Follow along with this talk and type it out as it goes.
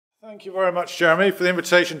Thank you very much, Jeremy, for the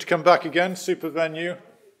invitation to come back again. Super venue.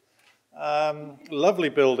 Lovely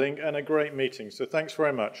building and a great meeting, so thanks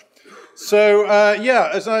very much. So,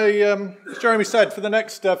 as Jeremy said, for the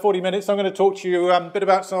next 40 minutes, I'm going to talk to you a bit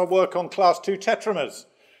about some work on class II tetramers.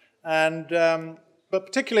 But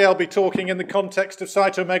particularly, I'll be talking in the context of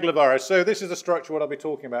cytomegalovirus. So this is the structure what I'll be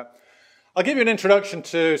talking about. I'll give you an introduction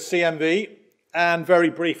to CMV and very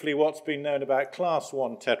briefly what's been known about class I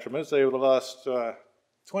tetramers over the last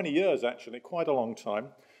 20 years, actually, quite a long time.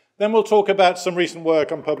 Then we'll talk about some recent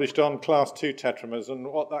work unpublished on class II tetramers and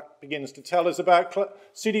what that begins to tell us about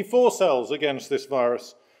CD4 cells against this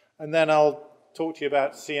virus. And then I'll talk to you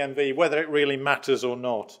about CMV, whether it really matters or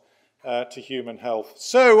not to human health.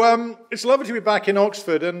 So it's lovely to be back in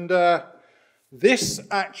Oxford, and this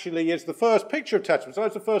actually is the first picture of tetramers. I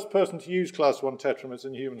was the first person to use class I tetramers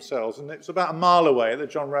in human cells, and it's about a mile away at the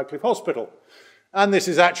John Radcliffe Hospital. And this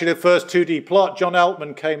is actually the first 2D plot. John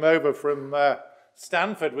Altman came over from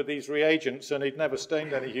Stanford with these reagents, and he'd never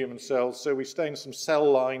stained any human cells, so we stained some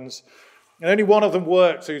cell lines. And only one of them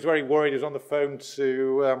worked, so he was very worried. He was on the phone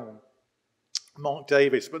to Mark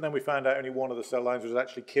Davis, but then we found out only one of the cell lines was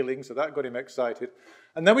actually killing, so that got him excited.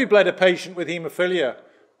 And then we bled a patient with haemophilia,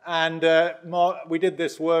 and we did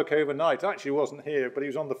this work overnight. Actually, he wasn't here, but he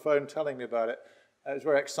was on the phone telling me about it. It was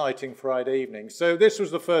very exciting Friday evening. So this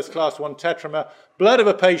was the first class I tetramer, blood of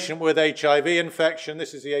a patient with HIV infection.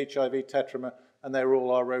 This is the HIV tetramer, and they were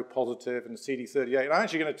all RO positive and CD38. I'm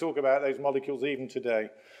actually going to talk about those molecules even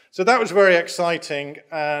today. So that was very exciting,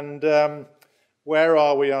 and where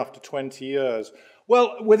are we after 20 years?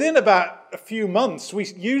 Well, within about a few months, we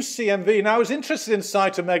used CMV. Now, I was interested in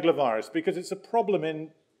cytomegalovirus because it's a problem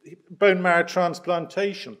in bone marrow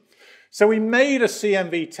transplantation. So we made a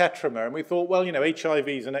CMV tetramer, and we thought, well, you know, HIV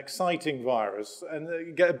is an exciting virus, and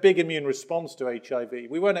you get a big immune response to HIV.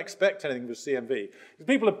 We weren't expecting anything with CMV, because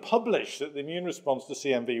people had published that the immune response to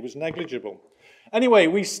CMV was negligible. Anyway,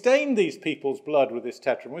 we stained these people's blood with this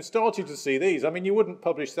tetramer. We started to see these. I mean, you wouldn't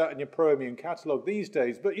publish that in your pro-immune catalogue these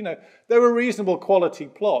days, but, you know, they were reasonable quality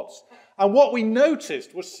plots. And what we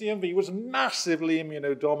noticed was CMV was massively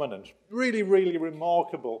immunodominant, really, really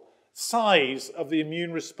remarkable size of the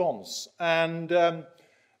immune response. And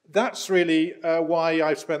that's really why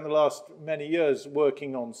I've spent the last many years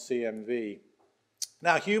working on CMV.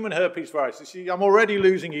 Now, human herpes viruses, I'm already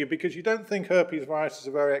losing you because you don't think herpes viruses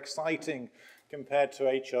are very exciting compared to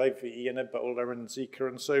HIV and Ebola and Zika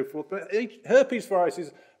and so forth. But herpes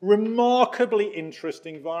viruses, remarkably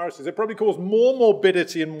interesting viruses. They probably cause more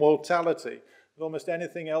morbidity and mortality than almost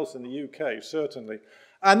anything else in the UK, certainly.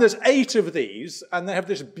 And there's 8 of these, and they have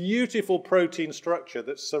this beautiful protein structure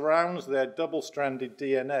that surrounds their double-stranded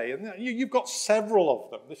DNA. And you've got several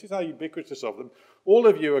of them. This is how ubiquitous of them. All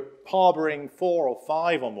of you are harboring 4 or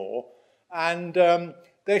 5 or more. And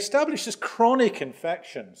they establish this chronic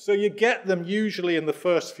infection. So you get them usually in the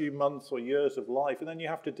first few months or years of life, and then you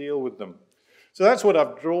have to deal with them. So that's what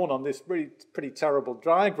I've drawn on this pretty terrible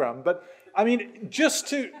diagram. But I mean, just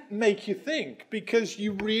to make you think, because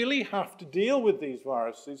you really have to deal with these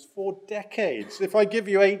viruses for decades. If I give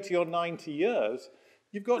you 80 or 90 years,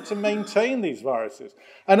 you've got to maintain these viruses.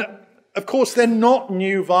 And of course, they're not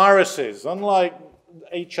new viruses. Unlike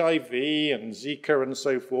HIV and Zika and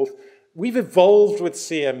so forth, we've evolved with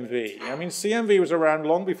CMV. I mean, CMV was around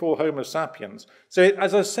long before Homo sapiens. So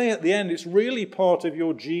as I say at the end, it's really part of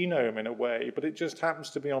your genome in a way, but it just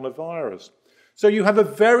happens to be on a virus. So you have a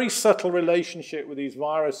very subtle relationship with these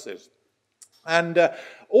viruses. And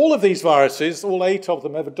all of these viruses, all 8 of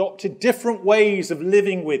them, have adopted different ways of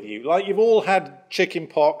living with you. Like you've all had chicken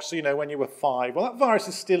pox, you know, when you were 5. Well, that virus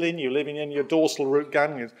is still in you, living in your dorsal root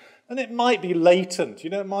ganglions. And it might be latent, you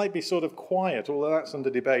know, it might be sort of quiet, although that's under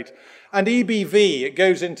debate. And EBV, it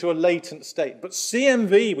goes into a latent state. But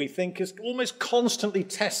CMV, we think, is almost constantly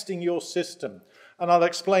testing your system. And I'll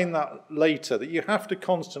explain that later, that you have to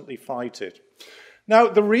constantly fight it. Now,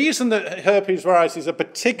 the reason that herpes viruses are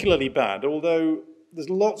particularly bad, although there's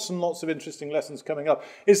lots and lots of interesting lessons coming up,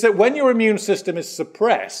 is that when your immune system is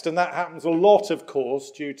suppressed, and that happens a lot, of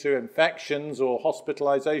course, due to infections or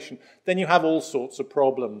hospitalization, then you have all sorts of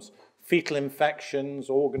problems. Fetal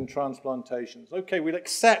infections, organ transplantations. Okay, we'll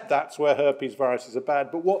accept that's where herpes viruses are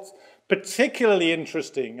bad, but what's particularly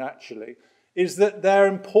interesting, actually, is that their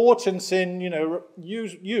importance in, you know,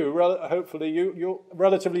 hopefully you're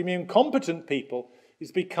relatively immune competent people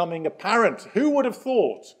is becoming apparent. Who would have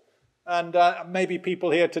thought? And maybe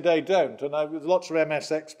people here today don't. And there's lots of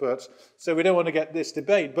MS experts, so we don't want to get this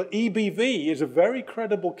debate. But EBV is a very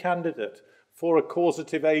credible candidate for a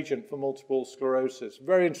causative agent for multiple sclerosis.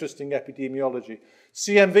 Very interesting epidemiology.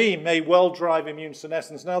 CMV may well drive immune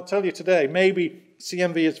senescence. And I'll tell you today, maybe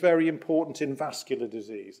CMV is very important in vascular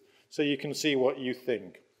disease. So you can see what you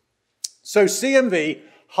think. So CMV,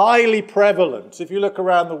 highly prevalent. If you look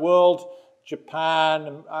around the world,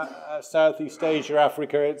 Japan, Southeast Asia,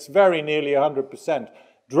 Africa, it's very nearly 100%.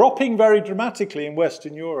 Dropping very dramatically in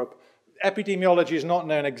Western Europe. Epidemiology is not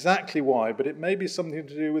known exactly why, but it may be something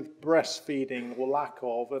to do with breastfeeding or lack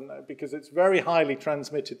of, and because it's very highly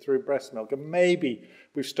transmitted through breast milk, and maybe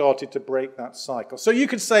we've started to break that cycle. So you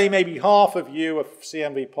could say maybe half of you are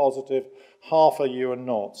CMV positive, half of you are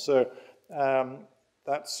not. So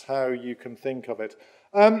that's how you can think of it.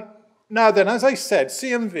 Now then, as I said,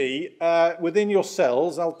 CMV within your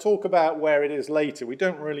cells, I'll talk about where it is later. We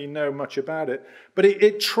don't really know much about it, but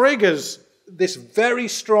it triggers this very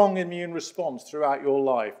strong immune response throughout your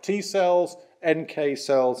life. T cells, NK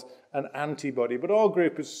cells, and antibody. But our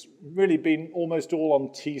group has really been almost all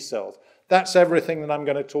on T cells. That's everything that I'm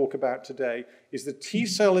going to talk about today, is the T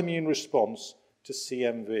cell immune response to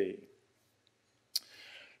CMV.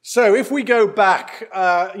 So if we go back,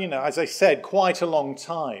 as I said, quite a long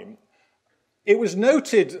time, it was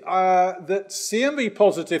noted that CMV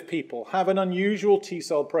positive people have an unusual T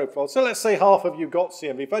cell profile. So let's say half of you got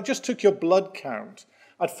CMV. If I just took your blood count,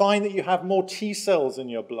 I'd find that you have more T cells in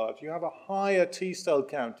your blood. You have a higher T cell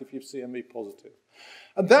count if you're CMV positive.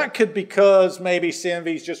 And that could be because maybe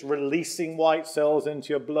CMV is just releasing white cells into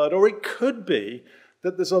your blood, or it could be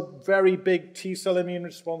that there's a very big T cell immune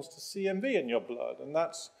response to CMV in your blood, and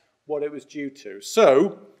that's what it was due to.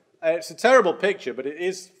 So it's a terrible picture, but it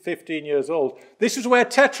is 15 years old. This is where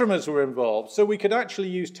tetramers were involved. So we could actually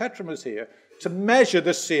use tetramers here to measure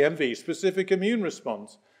the CMV-specific immune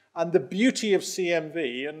response. And the beauty of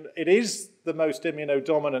CMV, and it is the most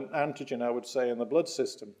immunodominant antigen, I would say, in the blood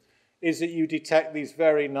system, is that you detect these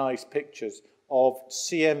very nice pictures of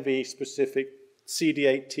CMV-specific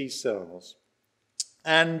CD8 T-cells.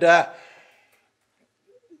 And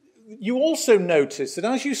you also notice that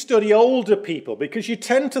as you study older people, because you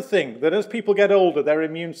tend to think that as people get older, their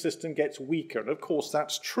immune system gets weaker. And of course,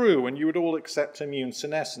 that's true, and you would all accept immune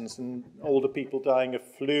senescence and older people dying of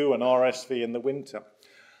flu and RSV in the winter.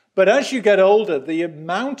 But as you get older, the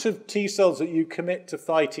amount of T cells that you commit to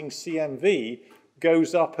fighting CMV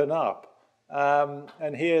goes up and up.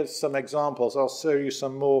 And here's some examples. I'll show you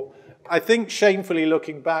some more. I think shamefully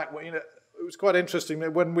looking back, it was quite interesting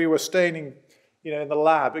that when we were staining in the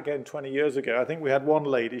lab, again, 20 years ago, I think we had one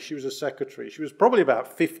lady, she was a secretary. She was probably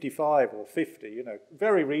about 55 or 50,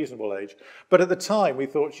 very reasonable age. But at the time, we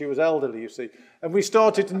thought she was elderly, you see. And we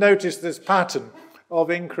started to notice this pattern of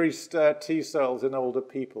increased T cells in older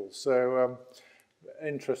people. So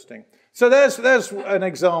interesting. So there's an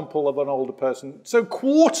example of an older person. So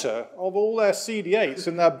quarter of all their CD8s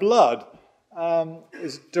in their blood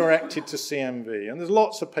is directed to CMV. And there's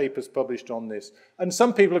lots of papers published on this. And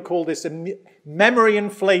some people have called this a memory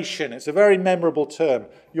inflation. It's a very memorable term.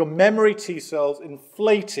 Your memory T cells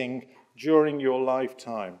inflating during your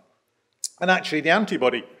lifetime. And actually the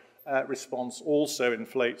antibody response also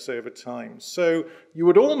inflates over time. So you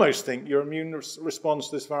would almost think your immune response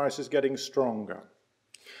to this virus is getting stronger.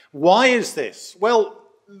 Why is this? Well,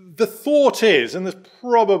 the thought is, and there's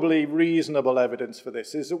probably reasonable evidence for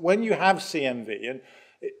this, is that when you have CMV, and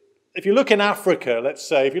if you look in Africa, let's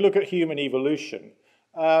say, if you look at human evolution,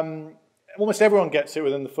 almost everyone gets it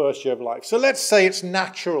within the first year of life. So let's say it's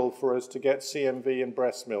natural for us to get CMV in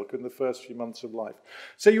breast milk in the first few months of life.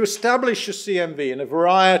 So you establish your CMV in a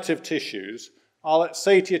variety of tissues. I'll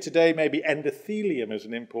say to you today, maybe endothelium is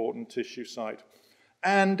an important tissue site.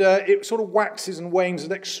 And it sort of waxes and wanes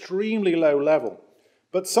at an extremely low level.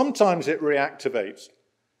 But sometimes it reactivates.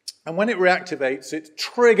 And when it reactivates, it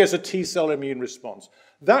triggers a T-cell immune response.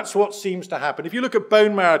 That's what seems to happen. If you look at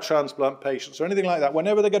bone marrow transplant patients or anything like that,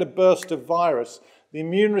 whenever they get a burst of virus, the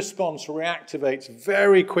immune response reactivates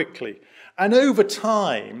very quickly. And over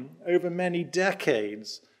time, over many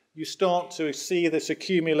decades, you start to see this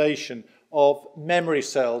accumulation of memory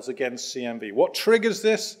cells against CMV. What triggers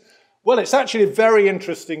this? Well, it's actually a very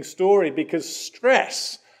interesting story because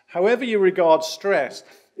stress, however you regard stress,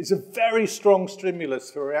 is a very strong stimulus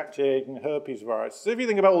for reactivating herpes virus. So if you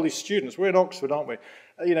think about all these students, we're in Oxford, aren't we?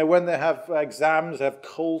 When they have exams, they have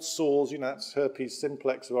cold sores, that's herpes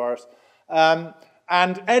simplex virus.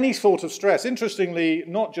 And any sort of stress, interestingly,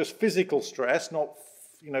 not just physical stress, not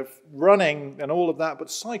running and all of that,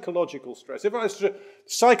 but psychological stress. If I was to,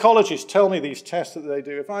 psychologists tell me these tests that they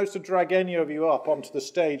do, if I was to drag any of you up onto the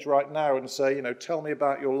stage right now and say, tell me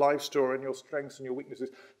about your life story and your strengths and your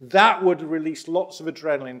weaknesses, that would release lots of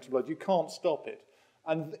adrenaline into blood. You can't stop it.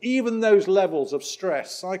 And even those levels of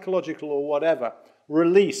stress, psychological or whatever,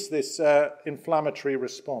 release this inflammatory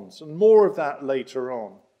response. And more of that later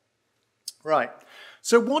on. Right.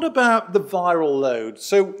 So what about the viral load?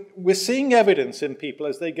 So we're seeing evidence in people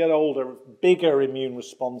as they get older of bigger immune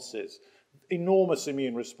responses, enormous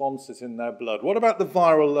immune responses in their blood. What about the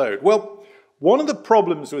viral load? Well, one of the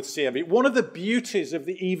problems with CMV, one of the beauties of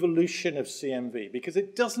the evolution of CMV, because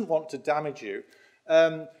it doesn't want to damage you,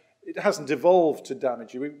 it hasn't evolved to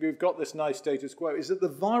damage you, we've got this nice status quo, is that the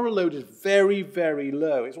viral load is very, very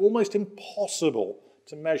low. It's almost impossible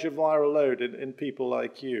to measure viral load in people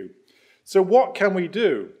like you. So what can we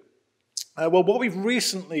do? Well, what we've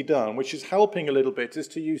recently done, which is helping a little bit, is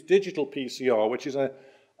to use digital PCR, which is a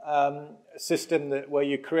system where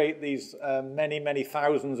you create these many, many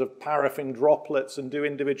thousands of paraffin droplets and do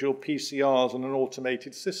individual PCRs on an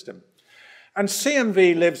automated system. And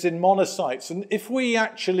CMV lives in monocytes, and if we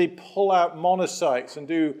actually pull out monocytes and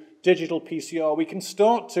do digital PCR, we can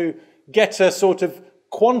start to get a sort of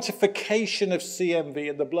quantification of CMV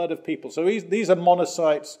in the blood of people. So these are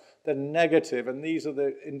monocytes, they're negative, and these are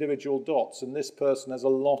the individual dots, and this person has a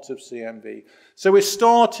lot of CMV. So we're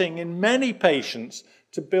starting in many patients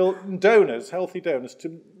to build donors, healthy donors,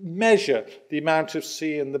 to measure the amount of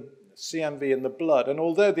CMV in the blood. And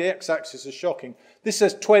although the x-axis is shocking, this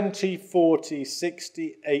says 20, 40,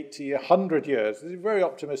 60, 80, 100 years. This is very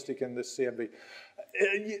optimistic in this CMV.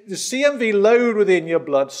 The CMV load within your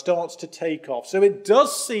blood starts to take off. So it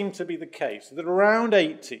does seem to be the case that around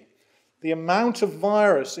 80, the amount of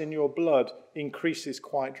virus in your blood increases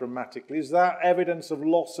quite dramatically. Is that evidence of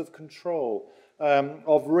loss of control,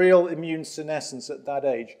 of real immune senescence at that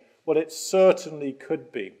age? Well, it certainly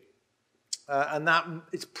could be. And that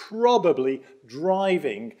is probably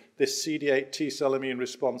driving this CD8 T-cell immune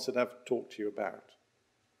response that I've talked to you about.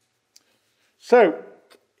 So,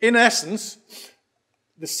 in essence,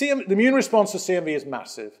 the immune response to CMV is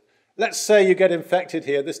massive. Let's say you get infected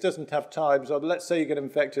here. This doesn't have times. Or let's say you get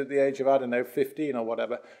infected at the age of, I don't know, 15 or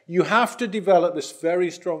whatever. You have to develop this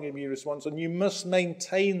very strong immune response, and you must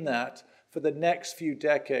maintain that for the next few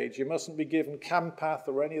decades. You mustn't be given Campath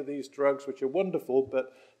or any of these drugs, which are wonderful,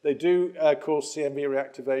 but they do cause CMV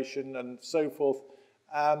reactivation and so forth.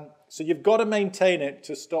 So you've got to maintain it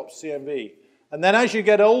to stop CMV. And then as you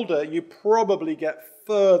get older, you probably get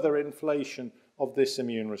further inflation of this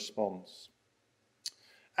immune response.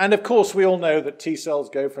 And of course, we all know that T cells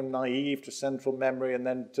go from naive to central memory and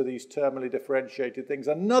then to these terminally differentiated things.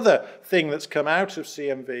 Another thing that's come out of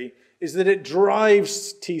CMV is that it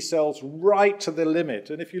drives T cells right to the limit.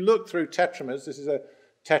 And if you look through tetramers, this is a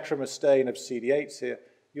tetramer stain of CD8s here,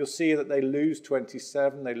 you'll see that they lose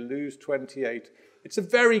 27, they lose 28. It's a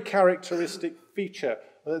very characteristic feature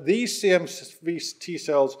that these CMV T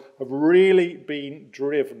cells have really been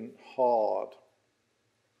driven hard.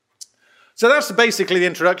 So that's basically the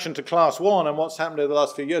introduction to class 1 and what's happened over the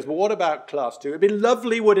last few years. But what about class 2? It'd be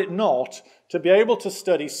lovely, would it not, to be able to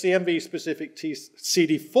study CMV-specific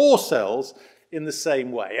CD4 cells in the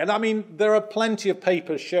same way. And I mean, there are plenty of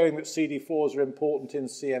papers showing that CD4s are important in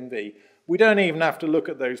CMV. We don't even have to look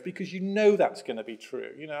at those because you know that's going to be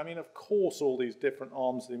true. You know, I mean, of course, all these different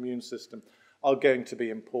arms of the immune system are going to be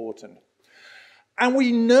important. And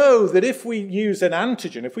we know that if we use an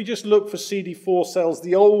antigen, if we just look for CD4 cells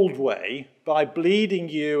the old way, by bleeding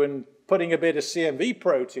you and putting a bit of CMV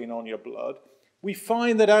protein on your blood, we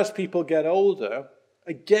find that as people get older,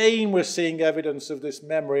 again we're seeing evidence of this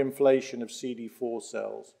memory inflation of CD4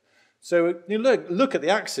 cells. So you look at the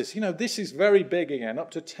axis, you know, this is very big again,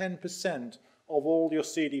 up to 10% of all your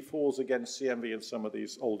CD4s against CMV in some of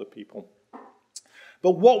these older people.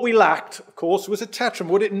 But what we lacked, of course, was a tetramer.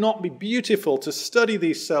 Would it not be beautiful to study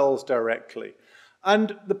these cells directly?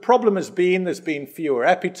 And the problem has been there's been fewer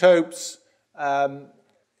epitopes.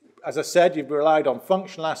 As I said, you've relied on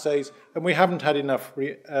functional assays, and we haven't had enough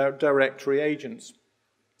direct reagents.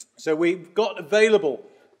 So we've got available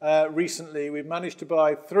recently, we've managed to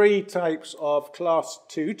buy 3 types of class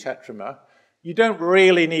 2 tetramer. You don't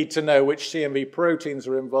really need to know which CMV proteins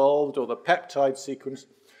are involved or the peptide sequence.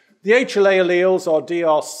 The HLA alleles are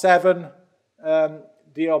DR7,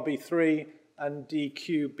 DRB3, and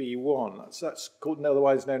DQB1. That's called,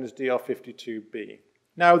 otherwise known as DR52B.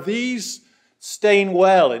 Now, these stain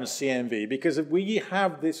well in CMV because we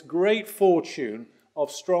have this great fortune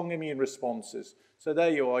of strong immune responses. So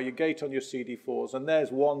there you are, you gate on your CD4s, and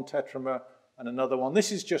there's one tetramer and another one.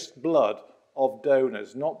 This is just blood of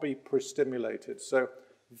donors, not be pre-stimulated. So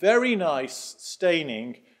very nice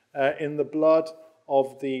staining in the blood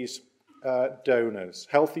of these donors,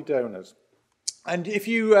 healthy donors. And if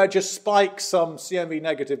you just spike some CMV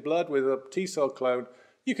negative blood with a T-cell clone,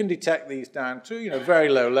 you can detect these down to, very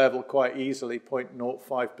low level quite easily,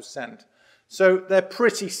 0.05%. So they're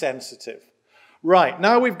pretty sensitive. Right,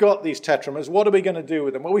 now we've got these tetramers, what are we going to do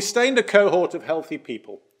with them? Well, we stained a cohort of healthy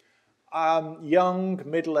people. Young,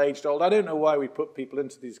 middle-aged, old. I don't know why we put people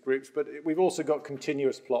into these groups, but we've also got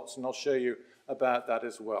continuous plots, and I'll show you about that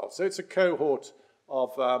as well. So it's a cohort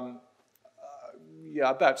of,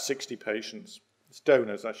 about 60 patients. It's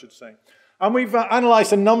donors, I should say. And we've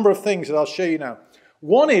analysed a number of things that I'll show you now.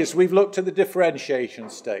 One is we've looked at the differentiation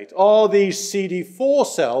state. Are these CD4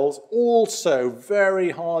 cells also very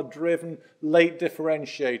hard-driven, late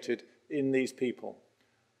differentiated in these people?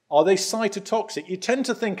 Are they cytotoxic? You tend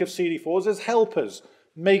to think of CD4s as helpers,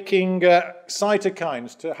 making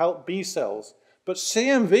cytokines to help B cells. But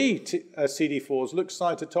CMV-CD4s look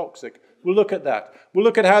cytotoxic. We'll look at that. We'll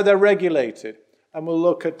look at how they're regulated. And we'll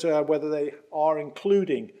look at whether they are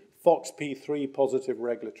including FOXP3 positive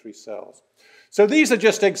regulatory cells. So these are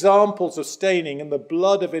just examples of staining in the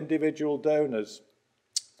blood of individual donors.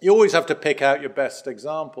 You always have to pick out your best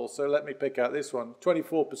example. So let me pick out this one.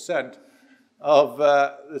 24% of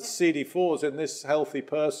the CD4s in this healthy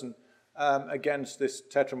person against this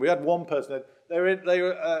tetramer. We had one person, they had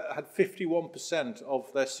 51%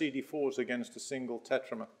 of their CD4s against a single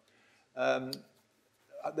tetramer.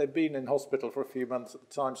 They'd been in hospital for a few months at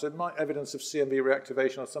the time, so it might evidence of CMV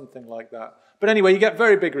reactivation or something like that. But anyway, you get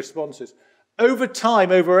very big responses. Over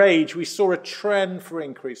time, over age, we saw a trend for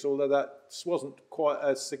increase, although that wasn't quite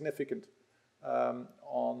as significant on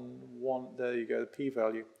one. There you go, the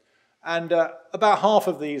p-value. And about half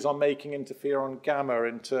of these are making interferon gamma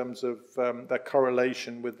in terms of their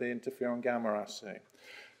correlation with the interferon gamma assay.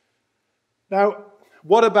 Now,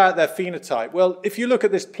 what about their phenotype? Well, if you look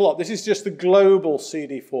at this plot, this is just the global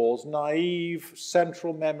CD4s, naive,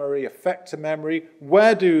 central memory, effector memory.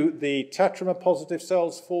 Where do the tetramer-positive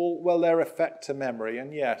cells fall? Well, they're effector memory.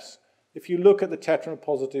 And yes, if you look at the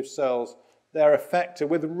tetramer-positive cells, they're effector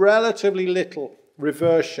with relatively little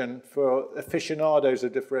reversion for aficionados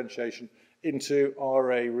of differentiation into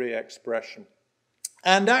RA re-expression.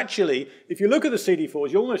 And actually, if you look at the CD4s,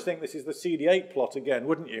 you almost think this is the CD8 plot again,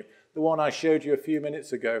 wouldn't you? The one I showed you a few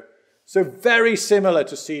minutes ago. So very similar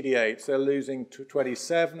to CD8s. They're losing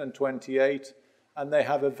 27 and 28, and they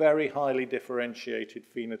have a very highly differentiated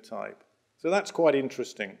phenotype. So that's quite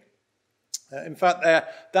interesting. In fact,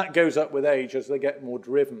 that goes up with age as they get more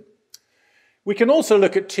driven. We can also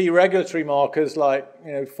look at T regulatory markers like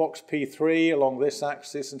FOXP3 along this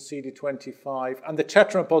axis and CD25, and the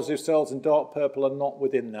tetramer-positive cells in dark purple are not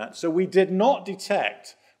within that. So we did not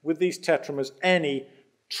detect with these tetramers any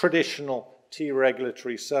traditional T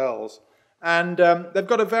regulatory cells. And they've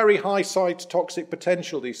got a very high cytotoxic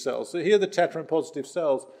potential, these cells. So here are the tetramer-positive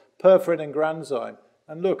cells, perforin and granzyme.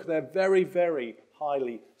 And look, they're very, very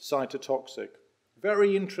highly cytotoxic.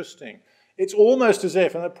 Very interesting. It's almost as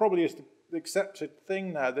if, and that probably is the accepted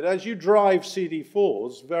thing now, that as you drive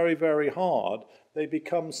CD4s very, very hard, they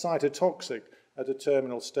become cytotoxic at a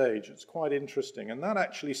terminal stage. It's quite interesting. And that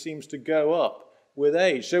actually seems to go up with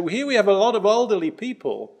age. So here we have a lot of elderly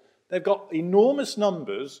people. They've got enormous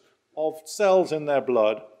numbers of cells in their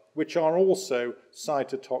blood, which are also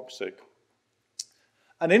cytotoxic.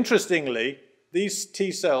 And interestingly, these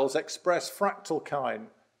T cells express fractalkine,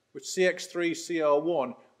 which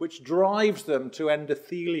CX3CR1, which drives them to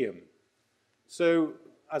endothelium. So,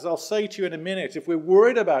 as I'll say to you in a minute, if we're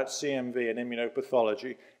worried about CMV and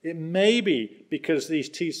immunopathology, it may be because these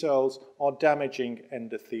T cells are damaging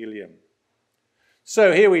endothelium.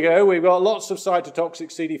 So here we go. We've got lots of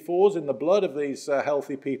cytotoxic CD4s in the blood of these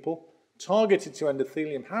healthy people, targeted to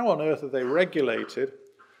endothelium. How on earth are they regulated?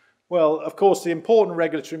 Well, of course, the important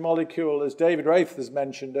regulatory molecule, as David Raith has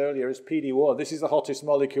mentioned earlier, is PD-1. This is the hottest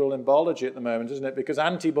molecule in biology at the moment, isn't it? Because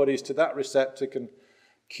antibodies to that receptor can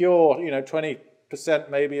cure, 20%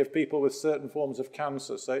 maybe of people with certain forms of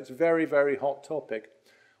cancer. So it's a very, very hot topic.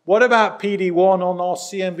 What about PD-1 on our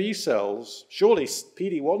CMV cells? Surely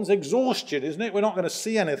PD-1's exhaustion, isn't it? We're not going to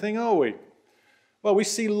see anything, are we? Well, we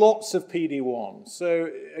see lots of PD-1. So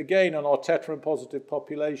again, on our tetramer-positive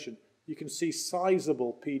population, you can see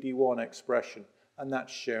sizable PD-1 expression, and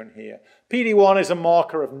that's shown here. PD-1 is a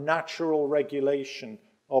marker of natural regulation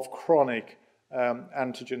of chronic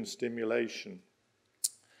antigen stimulation.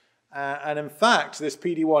 And in fact, this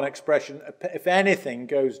PD-1 expression, if anything,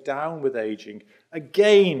 goes down with aging,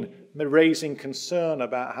 again raising concern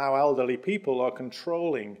about how elderly people are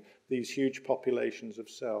controlling these huge populations of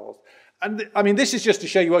cells. And I mean, this is just to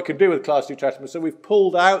show you what you can do with class 2 tetramers. So we've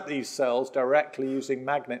pulled out these cells directly using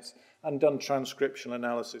magnets and done transcriptional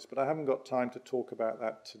analysis, but I haven't got time to talk about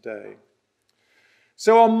that today.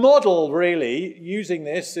 So our model, really, using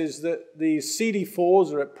this, is that these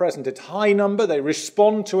CD4s are at present at high number. They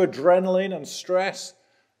respond to adrenaline and stress,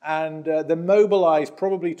 and they're mobilized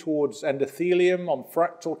probably towards endothelium on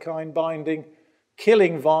fractalkine binding,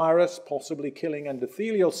 killing virus, possibly killing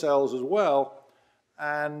endothelial cells as well,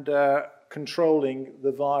 and controlling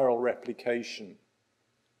the viral replication.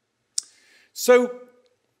 So,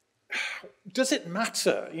 does it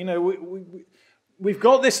matter? You know, we've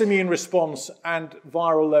got this immune response and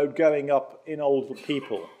viral load going up in older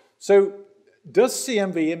people. So, does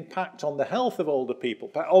CMV impact on the health of older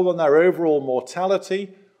people, on their overall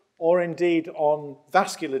mortality, or indeed on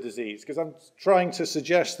vascular disease? Because I'm trying to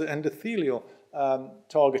suggest that endothelial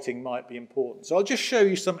targeting might be important. So I'll just show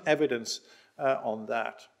you some evidence on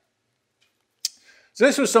that. So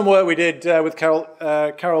this was some work we did with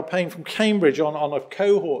Carol Payne from Cambridge on a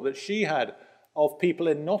cohort that she had of people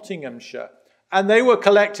in Nottinghamshire. And they were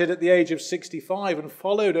collected at the age of 65 and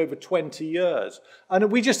followed over 20 years. And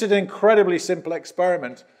we just did an incredibly simple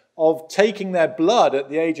experiment of taking their blood at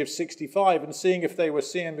the age of 65 and seeing if they were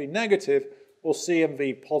CMV negative or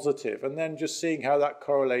CMV positive, and then just seeing how that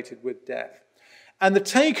correlated with death. And the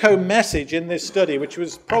take-home message in this study, which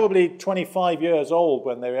was probably 25 years old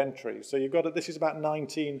when they were entry, so you've got it, this is about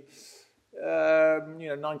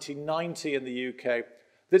 1990 in the UK,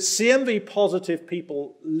 that CMV positive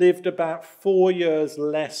people lived about 4 years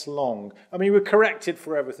less long. I mean, we're corrected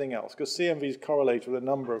for everything else, because CMV is correlated with a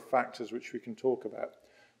number of factors which we can talk about.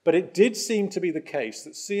 But it did seem to be the case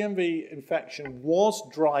that CMV infection was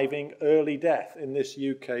driving early death in this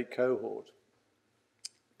UK cohort.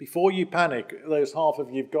 Before you panic, those half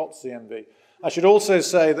of you have got CMV. I should also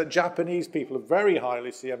say that Japanese people are very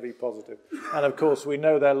highly CMV positive. And of course, we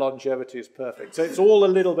know their longevity is perfect. So it's all a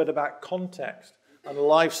little bit about context and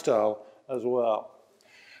lifestyle as well.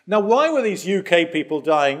 Now, why were these UK people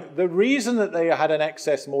dying? The reason that they had an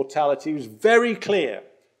excess mortality was very clear.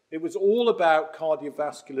 It was all about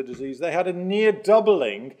cardiovascular disease. They had a near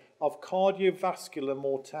doubling of cardiovascular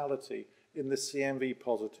mortality in the CMV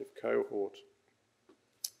positive cohort.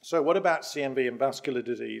 So what about CMV and vascular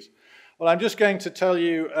disease? Well, I'm just going to tell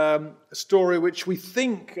you a story which we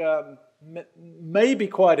think may be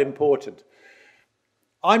quite important.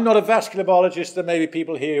 I'm not a vascular biologist, there may be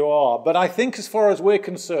people here who are, but I think as far as we're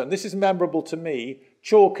concerned, this is memorable to me,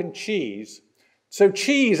 chalk and cheese. So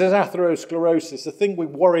cheese is atherosclerosis, the thing we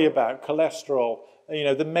worry about, cholesterol, you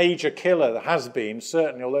know, the major killer that has been,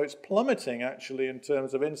 certainly, although it's plummeting actually in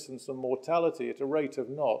terms of incidence and mortality at a rate of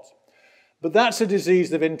naught. But that's a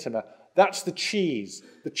disease of intima. That's the cheese.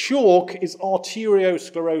 The chalk is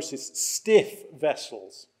arteriosclerosis, stiff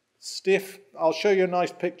vessels. Stiff, I'll show you a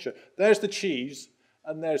nice picture. There's the cheese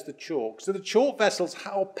and there's the chalk. So the chalk vessels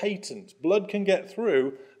are patent. Blood can get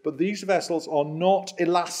through, but these vessels are not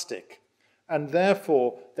elastic. And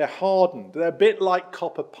therefore, they're hardened. They're a bit like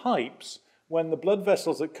copper pipes when the blood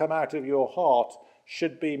vessels that come out of your heart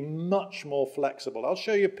should be much more flexible. I'll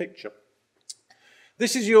show you a picture.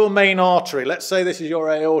 This is your main artery. Let's say this is your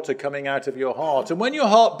aorta coming out of your heart. And when your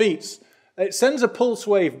heart beats, it sends a pulse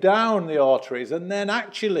wave down the arteries, and then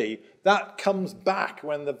actually that comes back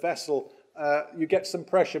when the vessel, you get some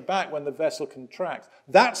pressure back when the vessel contracts.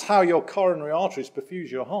 That's how your coronary arteries perfuse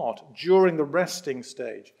your heart during the resting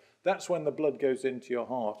stage. That's when the blood goes into your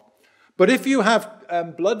heart. But if you have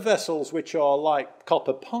blood vessels which are like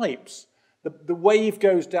copper pipes, the wave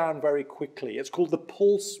goes down very quickly. It's called the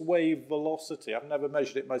pulse wave velocity. I've never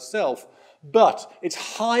measured it myself, but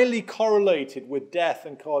it's highly correlated with death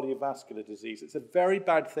and cardiovascular disease. It's a very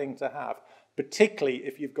bad thing to have, particularly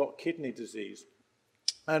if you've got kidney disease.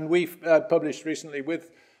 And we've published recently with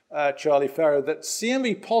Charlie Farrow that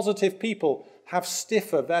CMV positive people have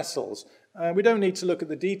stiffer vessels. We don't need to look at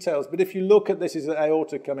the details, but if you look at this is the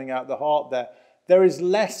aorta coming out the heart there is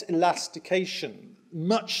less elastication,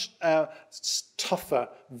 much tougher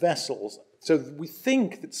vessels. So we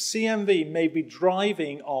think that CMV may be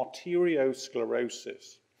driving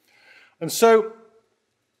arteriosclerosis. And so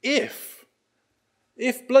if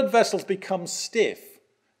blood vessels become stiff,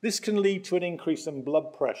 this can lead to an increase in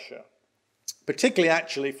blood pressure, particularly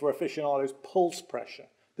actually for aficionados, pulse pressure.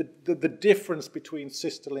 The difference between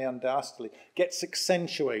systole and diastole gets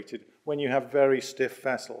accentuated when you have very stiff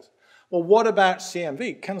vessels. Well, what about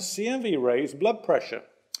CMV? Can CMV raise blood pressure?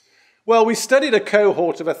 Well, we studied a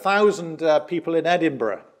cohort of 1,000 people in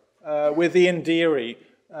Edinburgh with Ian Deary.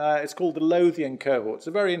 It's called the Lothian cohort. It's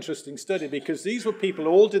a very interesting study because these were people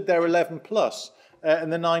who all did their 11 plus in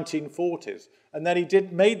the 1940s. And then he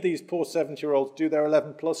made these poor 70-year-olds do their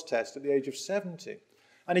 11 plus test at the age of 70.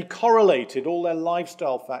 And he correlated all their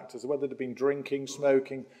lifestyle factors, whether they'd been drinking,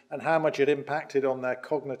 smoking, and how much it impacted on their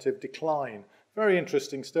cognitive decline Very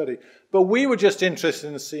interesting study. But we were just interested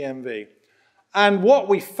in CMV. And what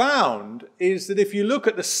we found is that if you look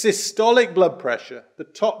at the systolic blood pressure, the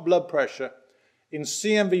top blood pressure, in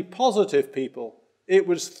CMV-positive people, it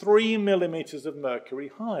was 3 millimeters of mercury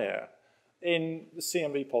higher in the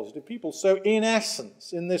CMV-positive people. So in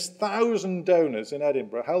essence, in this 1,000 donors in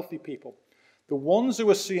Edinburgh, healthy people, the ones who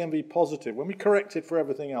were CMV-positive, when we corrected for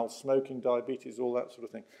everything else, smoking, diabetes, all that sort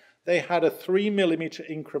of thing, they had a 3 millimeter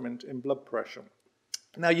increment in blood pressure.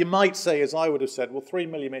 Now, you might say, as I would have said, well, 3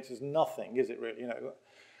 millimeters is nothing, is it really? You know,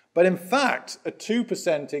 but in fact, a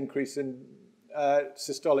 2% increase in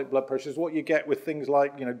systolic blood pressure is what you get with things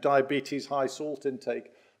like, you know, diabetes, high salt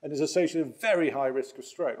intake, and is associated with very high risk of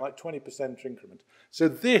stroke, like 20% increment. So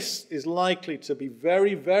this is likely to be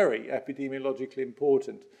very, very epidemiologically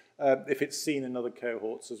important if it's seen in other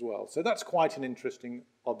cohorts as well. So that's quite an interesting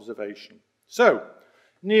observation. So,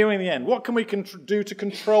 nearing the end, what can we do to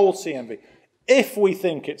control CMV? If we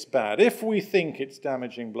think it's bad, if we think it's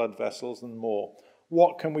damaging blood vessels and more,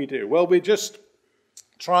 what can we do? Well, we're just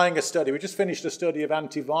trying a study. We just finished a study of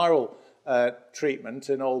antiviral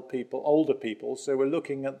treatment in older people, so we're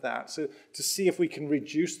looking at that so to see if we can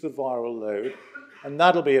reduce the viral load, and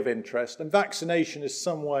that'll be of interest. And vaccination is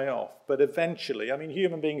some way off, but eventually, I mean,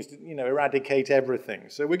 human beings, you know, eradicate everything.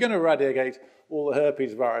 So we're going to eradicate all the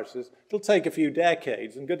herpes viruses. It'll take a few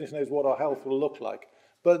decades, and goodness knows what our health will look like.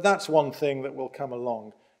 But that's one thing that will come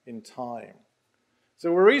along in time. So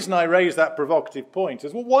the reason I raise that provocative point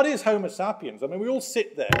is, well, what is Homo sapiens? I mean, we all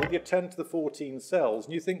sit there with your 10 to the 14 cells,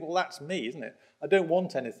 and you think, well, that's me, isn't it? I don't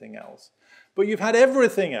want anything else. But you've had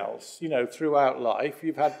everything else, you know, throughout life.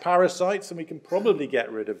 You've had parasites, and we can probably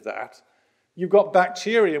get rid of that. You've got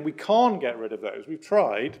bacteria, and we can't get rid of those. We've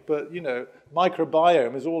tried, but, you know,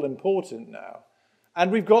 microbiome is all important now. And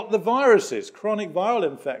we've got the viruses, chronic viral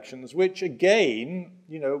infections, which, again,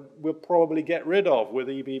 you know, we'll probably get rid of with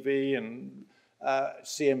EBV and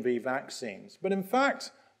CMV vaccines. But in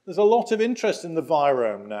fact, there's a lot of interest in the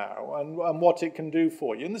virome now and what it can do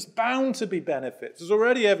for you. And there's bound to be benefits. There's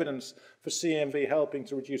already evidence for CMV helping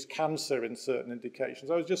to reduce cancer in certain indications.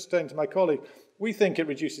 I was just saying to my colleague, we think it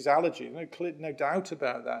reduces allergy. No doubt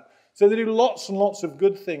about that. So they do lots and lots of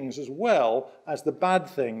good things as well as the bad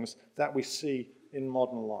things that we see in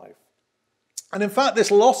modern life. And in fact,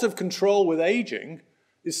 this loss of control with aging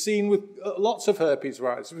is seen with lots of herpes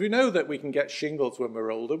viruses. We know that we can get shingles when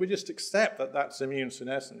we're older. We just accept that that's immune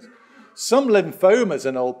senescence. Some lymphomas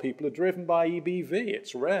in old people are driven by EBV.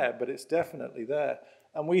 It's rare, but it's definitely there.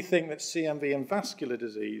 And we think that CMV and vascular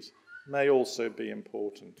disease may also be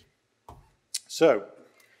important. So,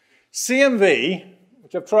 CMV,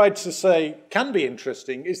 which I've tried to say can be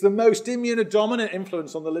interesting, is the most immunodominant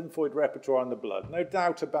influence on the lymphoid repertoire in the blood. No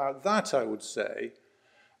doubt about that, I would say.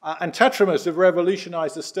 And tetramers have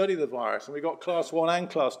revolutionized the study of the virus, and we've got class 1 and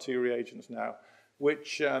class 2 reagents now,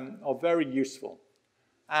 which are very useful.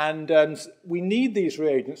 And we need these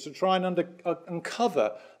reagents to try and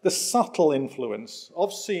uncover the subtle influence of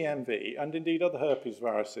CMV, and indeed other herpes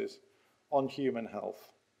viruses, on human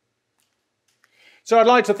health. So I'd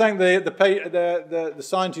like to thank the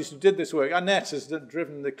scientists who did this work. Annette has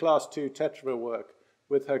driven the class 2 tetramer work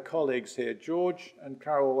with her colleagues here. George and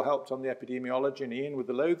Carol helped on the epidemiology, and Ian with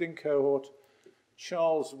the loathing cohort,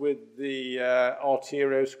 Charles with the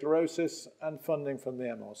arteriosclerosis, and funding from the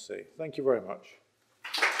MRC. Thank you very much.